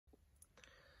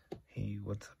Hey,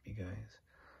 what's up, you guys?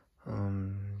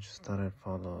 Just thought I'd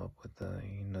follow up with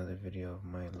another video of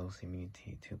my Losi Mini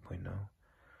T 2.0.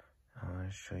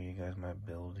 Show you guys my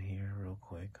build here real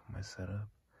quick, my setup,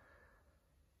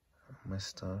 my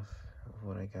stuff,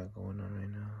 what I got going on right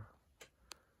now.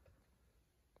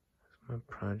 It's my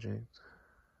project.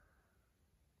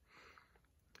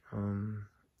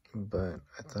 But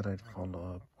I thought I'd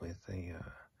follow up with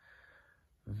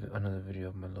another video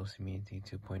of my Losi Mini T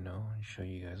 2.0 and show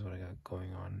you guys what I got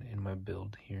going on in my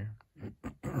build here.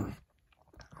 In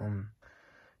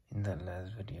that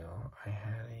last video, I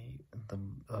had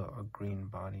a green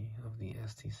body of the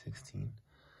ST16,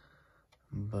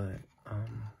 but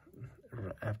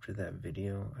after that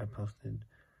video I posted,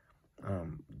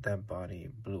 that body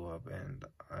blew up and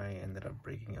I ended up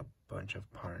breaking a bunch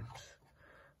of parts.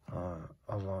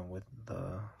 Along with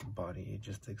the body, it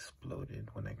just exploded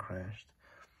when I crashed,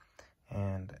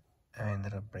 and I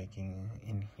ended up breaking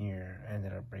in here. I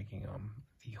ended up breaking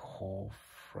the whole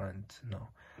front, no,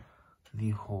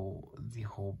 the whole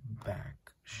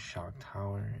back shock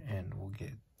tower, and we'll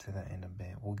get to that in a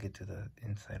bit. We'll get to the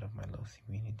inside of my Losi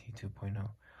Mini T 2.0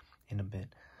 in a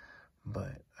bit,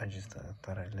 but I just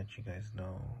thought I'd let you guys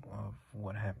know of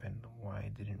what happened, why I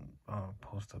didn't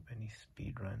post up any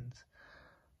speed runs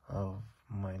of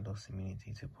my Losi Mini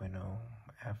T 2.0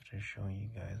 after showing you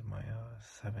guys my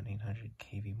 7800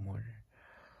 kV mortar.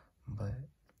 But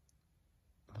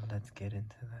let's get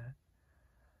into that.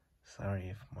 Sorry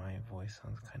if my voice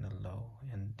sounds kind of low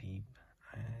and deep.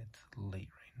 It's late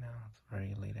right now. It's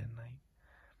very late at night,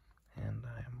 and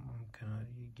I'm gonna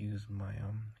use my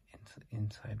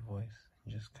inside voice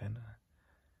and just kind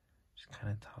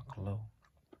of talk low.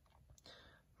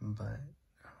 But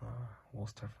we'll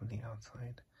start from the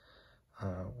outside.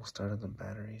 We'll start at the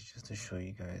batteries just to show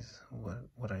you guys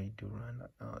what I do run.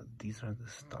 These are the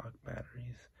stock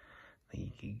batteries that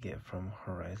you can get from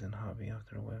Horizon Hobby off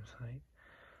their website.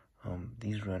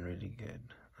 These run really good.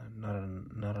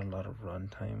 Not a lot of run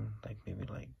time, like maybe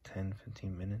like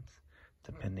 10-15 minutes,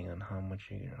 depending on how much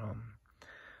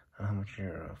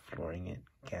you're flooring it,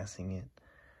 gassing it.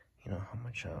 You know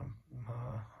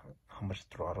how much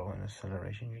throttle and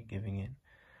acceleration you're giving it.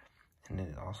 And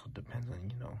it also depends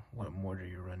on, what mortar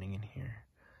you're running in here.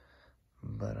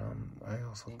 But I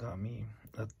also got me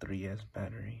a 3S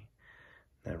battery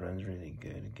that runs really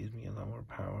good. It gives me a lot more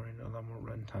power and a lot more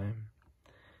run time.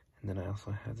 And then I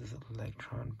also have this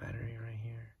electron battery right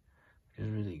here, which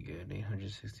is really good.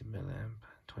 860 milliamp,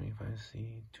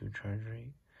 25C, 2 charge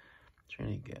rate. It's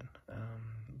really good.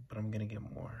 But I'm gonna get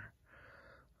more.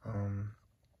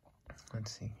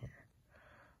 Let's see here.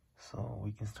 So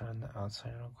we can start on the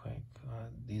outside real quick.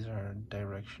 These are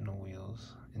directional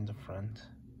wheels in the front.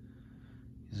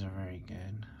 These are very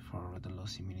good for the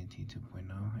Losi Mini T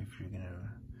 2.0 if you're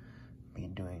gonna be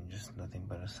doing just nothing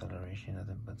but acceleration,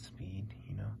 nothing but speed,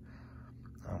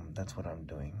 that's what I'm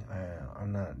doing.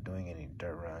 I'm not doing any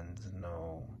dirt runs,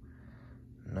 no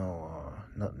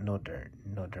dirt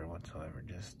whatsoever,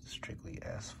 just strictly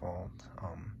asphalt.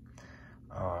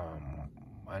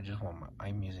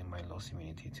 I'm using my Losi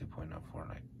Mini T 2.0 for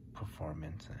like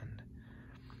performance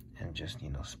and just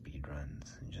speed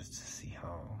runs, and just to see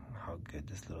how good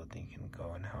this little thing can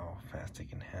go and how fast it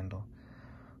can handle.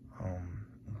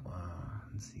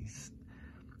 Let's see,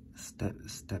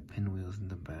 step pinwheels in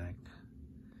the back.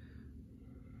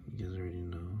 You guys already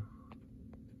know.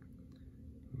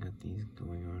 Got these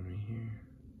going on right here.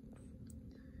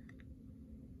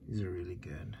 These are really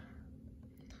good.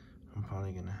 I'm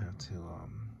probably gonna have to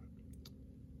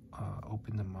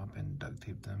open them up and duct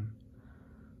tape them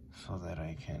so that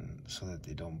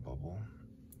they don't bubble,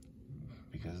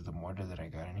 because the mortar that I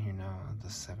got in here now, the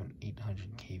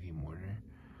 7800 kV mortar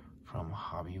from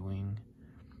Hobby Wing,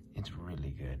 it's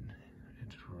really good.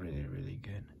 It's really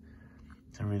good.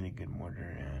 It's a really good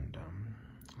mortar. And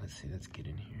let's get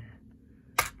in here.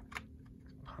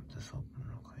 Pop this open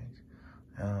real quick.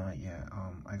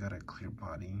 I got a clear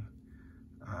body.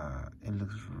 It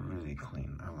looks really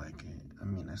clean. I like it. I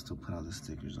mean, I still put all the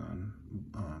stickers on,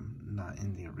 not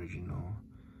in the original,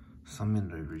 some in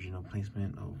the original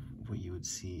placement of what you would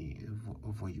see,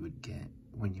 of what you would get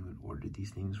when you would order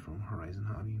these things from Horizon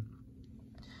Hobby.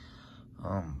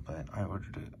 But I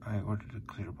ordered a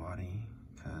clear body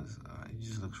because it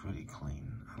just looks really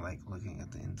clean. I like looking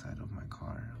at the inside of my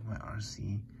car, my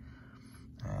RC,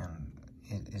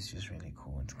 and it's just really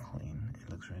cool. It's clean. It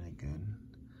looks really good.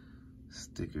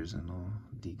 Stickers and all,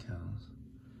 decals.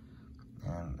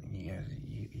 And you guys, I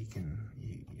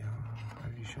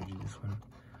already showed you this one,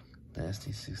 the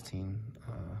ST16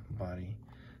 body.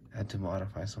 I had to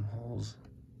modify some holes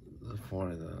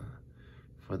for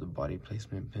for the body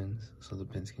placement pins, so the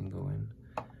pins can go in.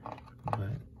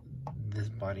 But this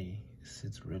body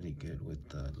sits really good with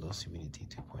the Losi Mini T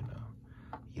 2.0.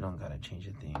 You don't gotta change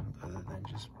a thing other than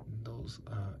just those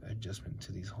adjustment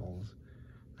to these holes.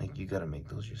 Like, you gotta make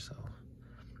those yourself,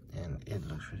 and it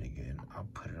looks really good. I'll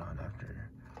put it on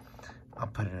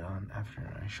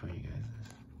after I show you guys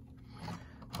this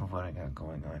of what I got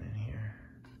going on in here.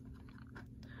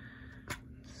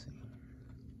 Let's see.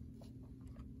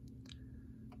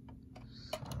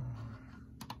 So,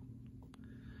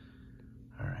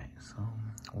 all right. So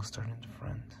we'll start in the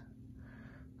front.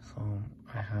 So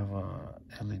I have a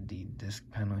LED disc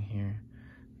panel here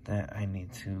that I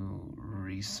need to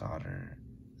resolder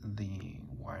the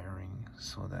wiring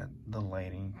so that the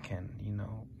lighting can, you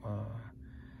know,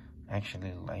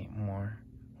 actually light more.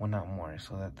 Well, not more,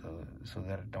 so that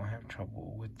I don't have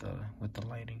trouble with the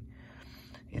lighting.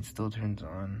 It still turns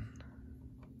on.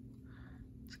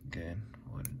 It's good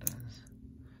what it does.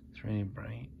 It's really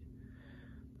bright.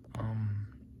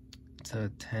 It's a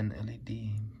 10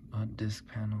 LED disc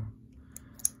panel.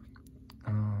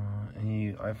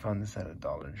 And I found this at a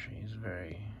Dollar Tree. It's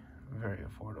very, very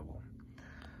affordable.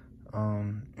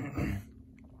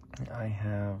 I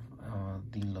have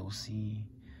the Losi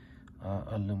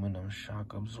aluminum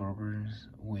shock absorbers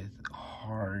with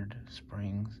hard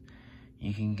springs.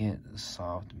 You can get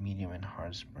soft, medium, and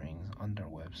hard springs on their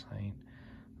website.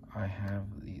 I have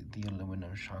the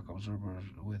aluminum shock absorbers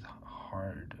with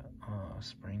hard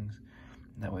springs.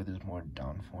 That way there's more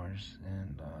downforce,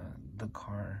 and the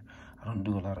car, I don't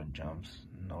do a lot of jumps,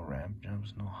 no ramp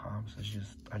jumps, no hops.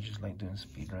 I just like doing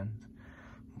speed runs.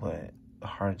 But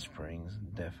hard springs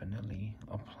definitely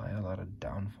apply a lot of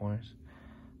downforce,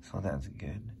 so that's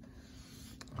good.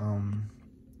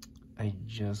 I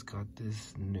just got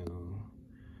this new,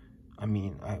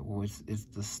 it's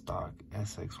the stock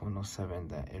SX107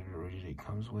 that it originally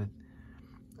comes with.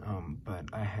 But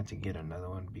I had to get another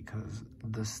one because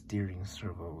the steering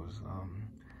servo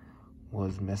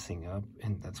was messing up,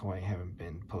 and that's why I haven't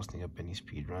been posting up any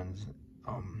speed runs.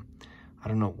 I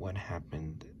don't know what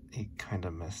happened. It kind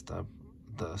of messed up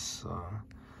the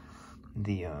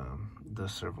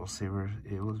servo saver.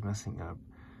 It was messing up.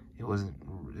 It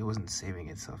wasn't saving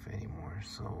itself anymore.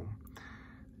 So,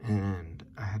 and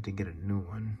I had to get a new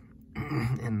one.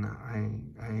 And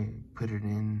I put it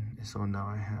in, so now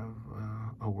I have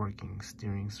a working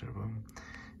steering servo.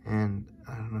 And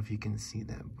I don't know if you can see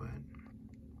that, but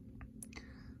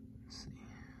let's see,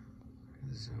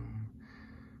 zoom.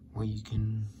 Well, you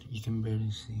can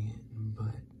barely see it,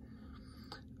 but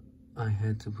I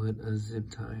had to put a zip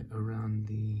tie around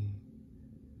the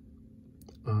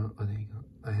oh, there you go.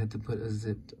 I had to put a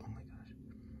zip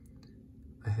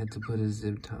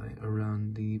tie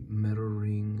around the metal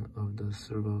ring of the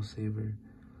servo saver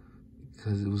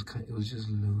because it was just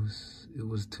loose. It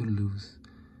was too loose,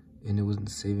 and it wasn't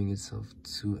saving itself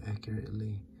too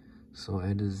accurately. So I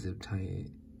had to zip tie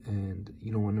it, and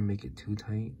you don't want to make it too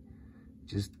tight.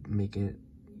 Just make it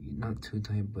not too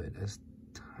tight, but as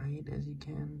tight as you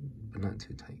can, but not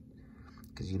too tight,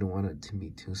 because you don't want it to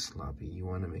be too sloppy. You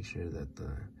want to make sure that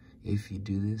if you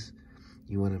do this,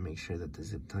 you want to make sure that the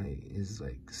zip tie is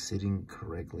like sitting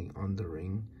correctly on the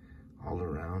ring all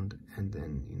around, and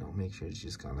then, you know, make sure it's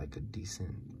just got like a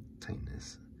decent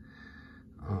tightness.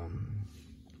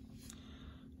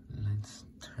 Let's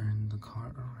turn the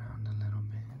car around a little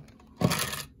bit.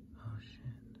 Oh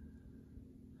shit,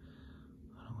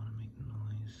 I don't want to make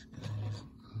noise because it is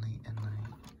late at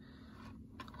night.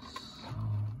 So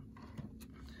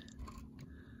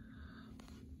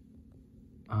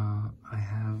I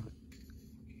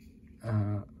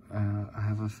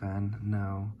have a fan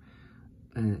now.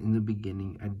 In the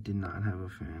beginning, I did not have a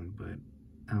fan, but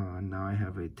now I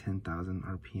have a 10,000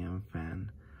 RPM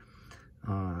fan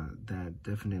that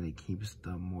definitely keeps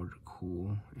the motor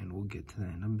cool, and we'll get to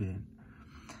that in a bit.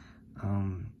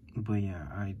 But yeah,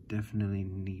 I definitely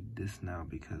need this now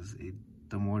because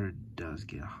the motor does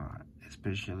get hot,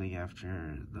 especially after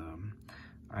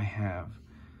I have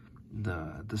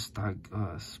the stock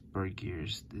spur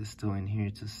gears is still in here.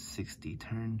 It's a 60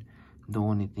 turn. The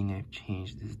only thing I've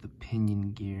changed is the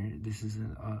pinion gear. This is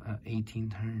a 18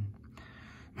 turn.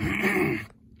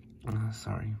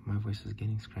 Sorry, my voice is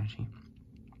getting scratchy.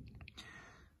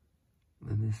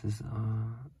 But this is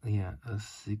a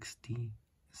 60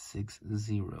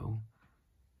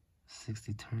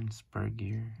 turn spur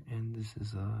gear, and this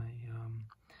is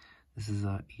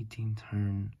a 18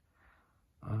 turn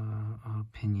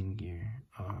pinion gear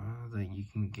that you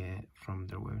can get from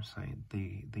their website.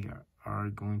 They are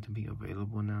going to be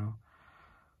available now,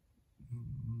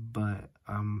 but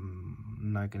I'm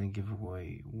not gonna give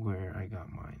away where I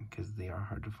got mine because they are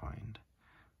hard to find.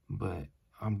 But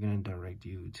I'm gonna direct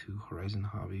you to Horizon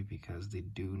Hobby because they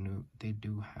do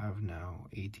have now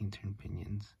 18 turn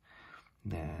pinions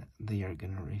that they are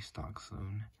gonna restock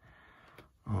soon.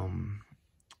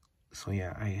 So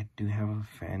yeah, I do have a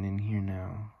fan in here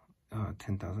now,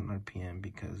 10,000 RPM,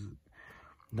 because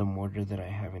the mortar that I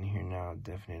have in here now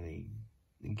definitely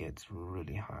gets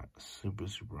really hot, super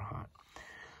hot.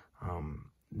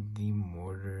 The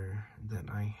mortar that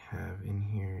I have in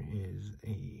here is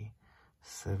a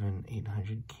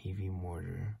 800 kV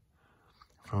mortar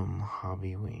from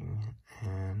Hobby Wing,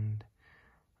 and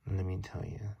let me tell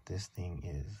you, this thing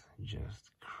is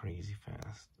just crazy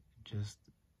fast. Just,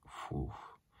 whew.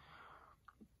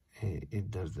 It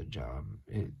does the job.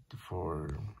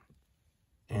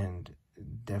 And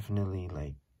definitely,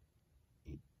 like,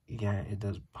 yeah, it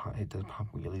does pop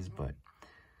wheelies, but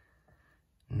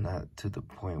not to the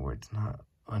point where it's not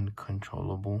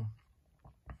uncontrollable.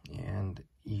 And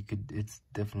it's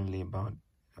definitely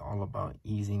all about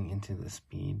easing into the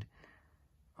speed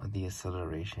of the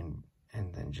acceleration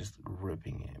and then just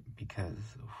ripping it,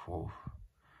 because whoa,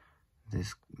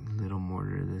 this little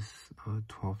mortar, this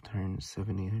 12 turn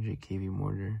 800 kV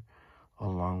mortar,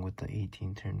 along with the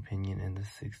 18 turn pinion and the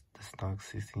stock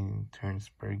 16 turn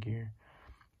spur gear,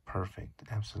 perfect,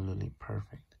 absolutely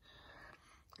perfect.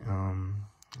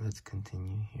 Let's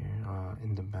continue here.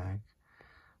 In the back,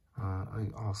 I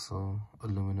also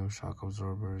aluminum shock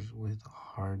absorbers with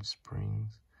hard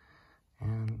springs,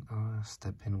 and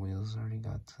step-in wheels, already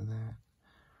got to that.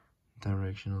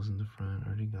 Directionals in the front,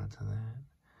 already got to that.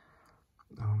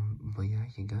 But yeah,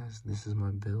 you guys, this is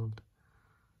my build.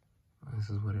 This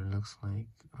is what it looks like.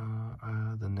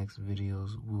 The next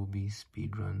videos will be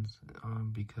speed runs,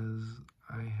 because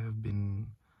I have been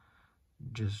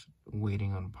just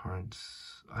waiting on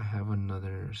parts. I have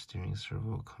another steering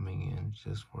servo coming in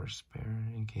just for a spare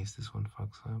in case this one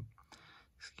fucks up.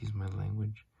 Excuse my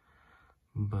language.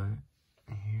 But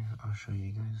here, I'll show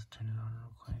you guys. Turn it on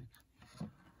real quick.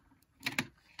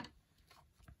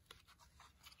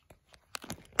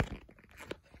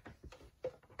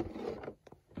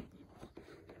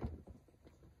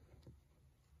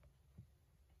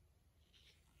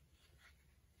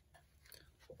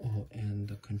 Oh, and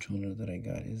the controller that I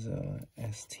got is a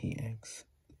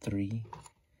STX3.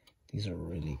 These are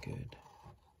really good.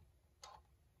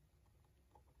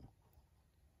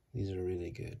 These are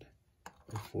really good.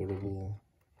 Affordable,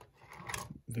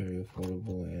 very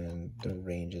affordable, and the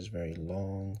range is very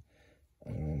long.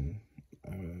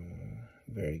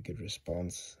 Very good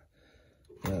response.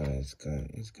 It's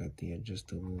got the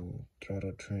adjustable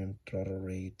throttle trim, throttle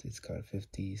rate. It's got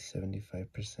 50,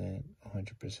 75%,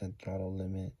 100% throttle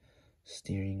limit,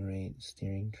 steering rate,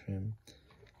 steering trim.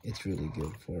 It's really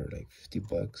good for like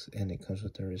 $50, and it comes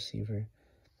with a receiver.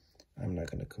 I'm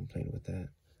not gonna complain with that.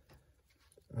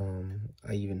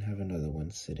 I even have another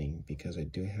one sitting because I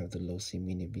do have the Losi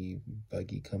Mini B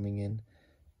buggy coming in.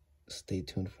 Stay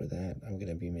tuned for that. I'm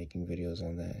gonna be making videos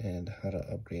on that and how to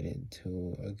upgrade it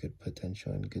to a good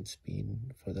potential and good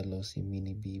speed for the Losi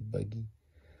Mini B buggy.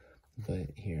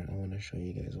 But here, I want to show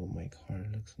you guys what my car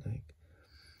looks like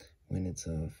when it's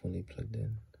fully plugged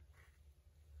in.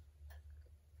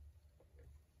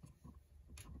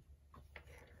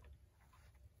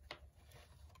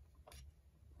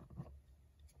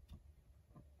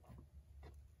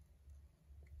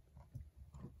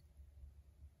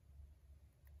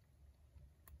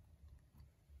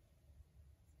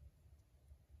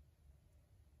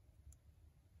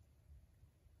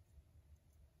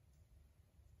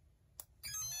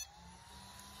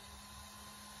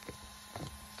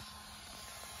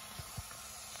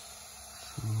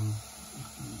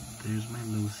 There's my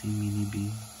Losi Mini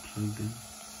B plugged in.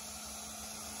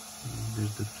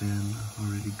 There's the fan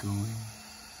already going.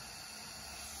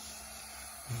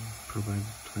 Provides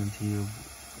plenty of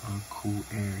cool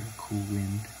air, cool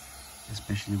wind,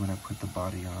 especially when I put the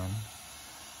body on.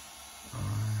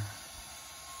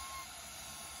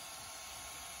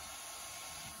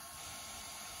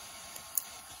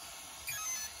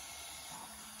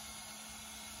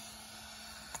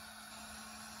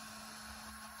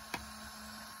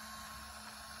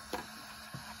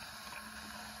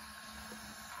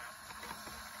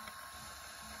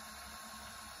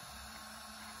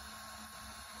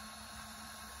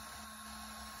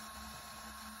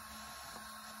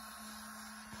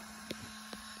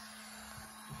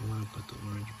 I want to put the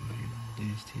orange body on the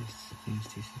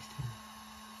ST16.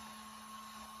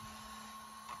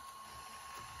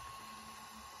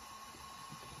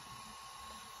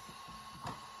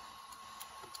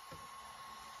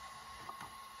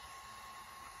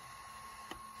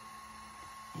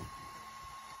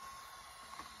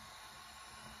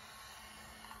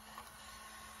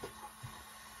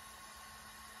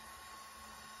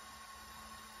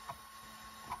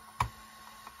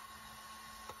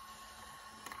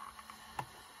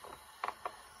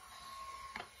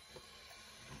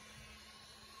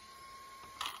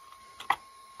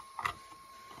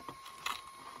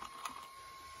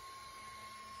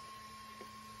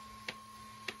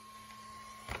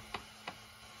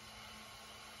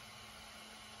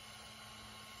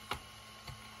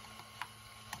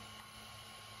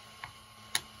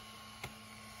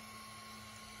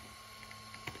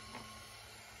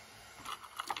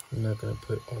 I'm not gonna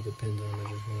put all the pins on, I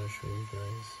just want to show you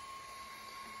guys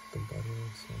the body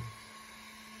looks like.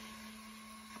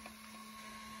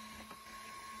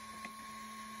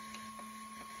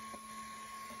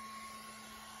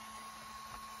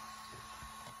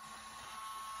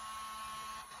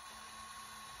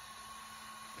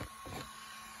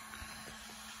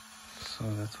 So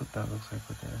that's what that looks like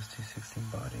with the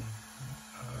ST16 body.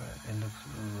 It looks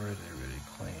really, really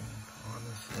clean.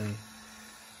 Honestly,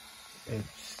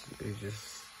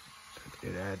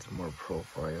 it adds more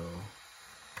profile.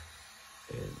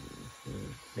 It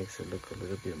makes it look a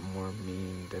little bit more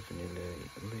mean. Definitely,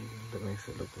 it makes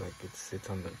it look like it sits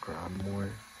on the ground more.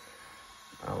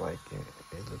 I like it.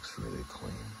 It looks really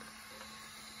clean.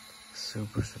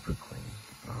 Super, super clean.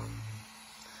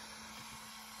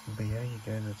 But yeah, you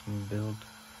guys, that's my build.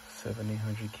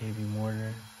 7800 kV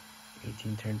mortar,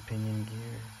 18 turn pinion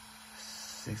gear,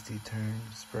 60 turn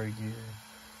spur gear.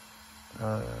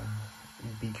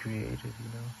 Be creative, you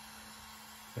know.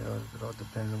 It all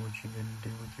depends on what you're gonna do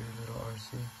with your little RC.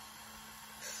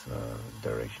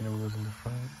 Directional wheels in the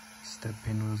front, step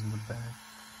pin wheels in the back,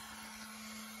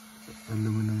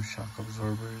 aluminum shock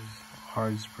absorbers,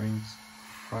 hard springs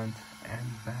front and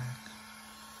back.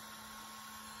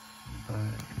 But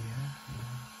yeah,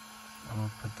 I'm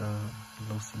gonna put the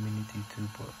Losi Mini T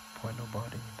 2.0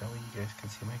 body. That way you guys can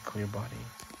see my clear body.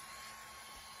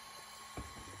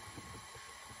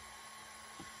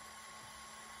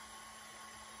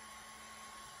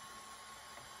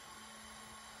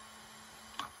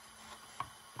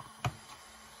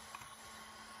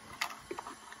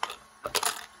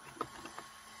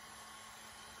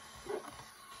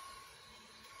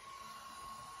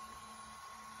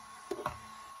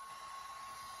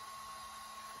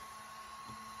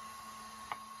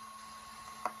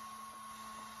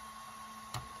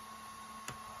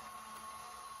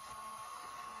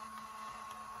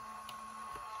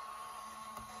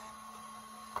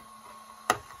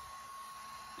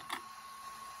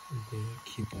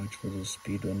 Keep watch for those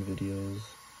speedrun videos.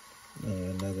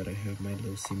 Now that I have my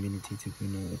Losi Mini T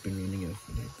 2.0 up and running at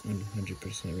like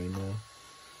 100% right now,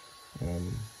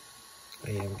 I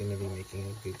am gonna be making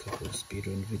a good couple of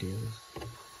speedrun videos,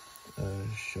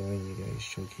 showing you guys,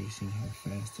 showcasing how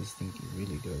fast this thing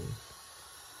really goes.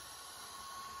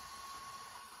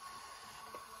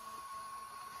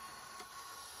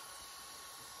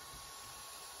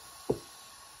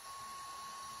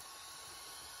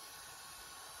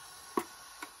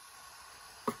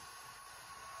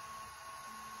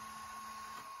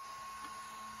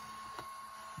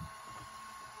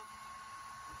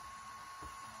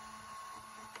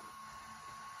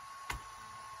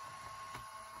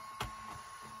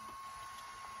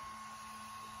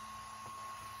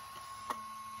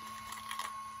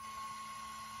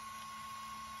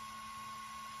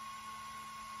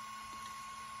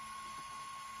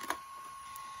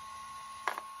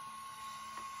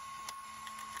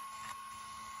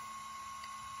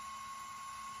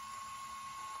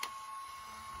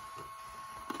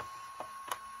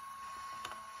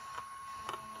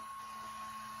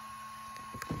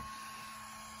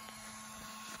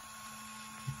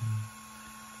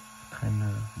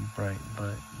 Kinda bright,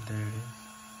 but there it is.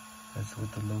 That's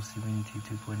with the Losi Mini T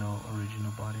 2.0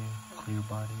 original body, clear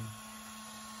body.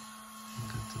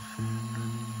 Got the fan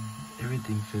running.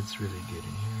 Everything fits really good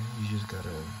in here. You just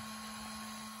gotta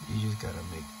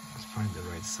find the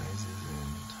right sizes,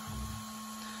 and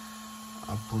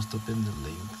I'll post up in the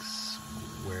links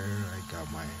where I got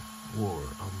my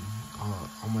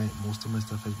most of my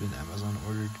stuff has been Amazon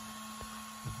ordered.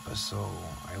 So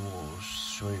I will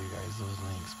show you guys those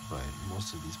links, but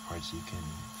most of these parts you can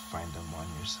find them on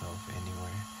yourself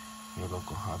anywhere, your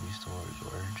local hobby stores,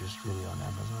 or just really on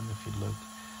Amazon if you look.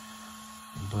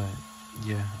 But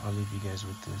yeah, I'll leave you guys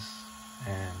with this,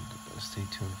 and stay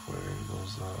tuned for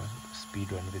those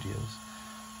speedrun videos.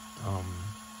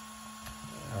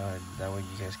 That way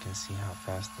you guys can see how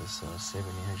fast this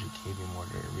 7800 kV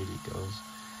motor really goes.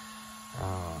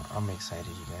 I'm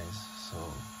excited, you guys. So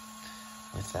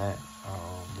with that,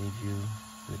 I'll leave you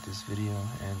with this video,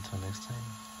 and until next time,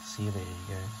 see you later,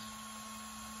 you guys.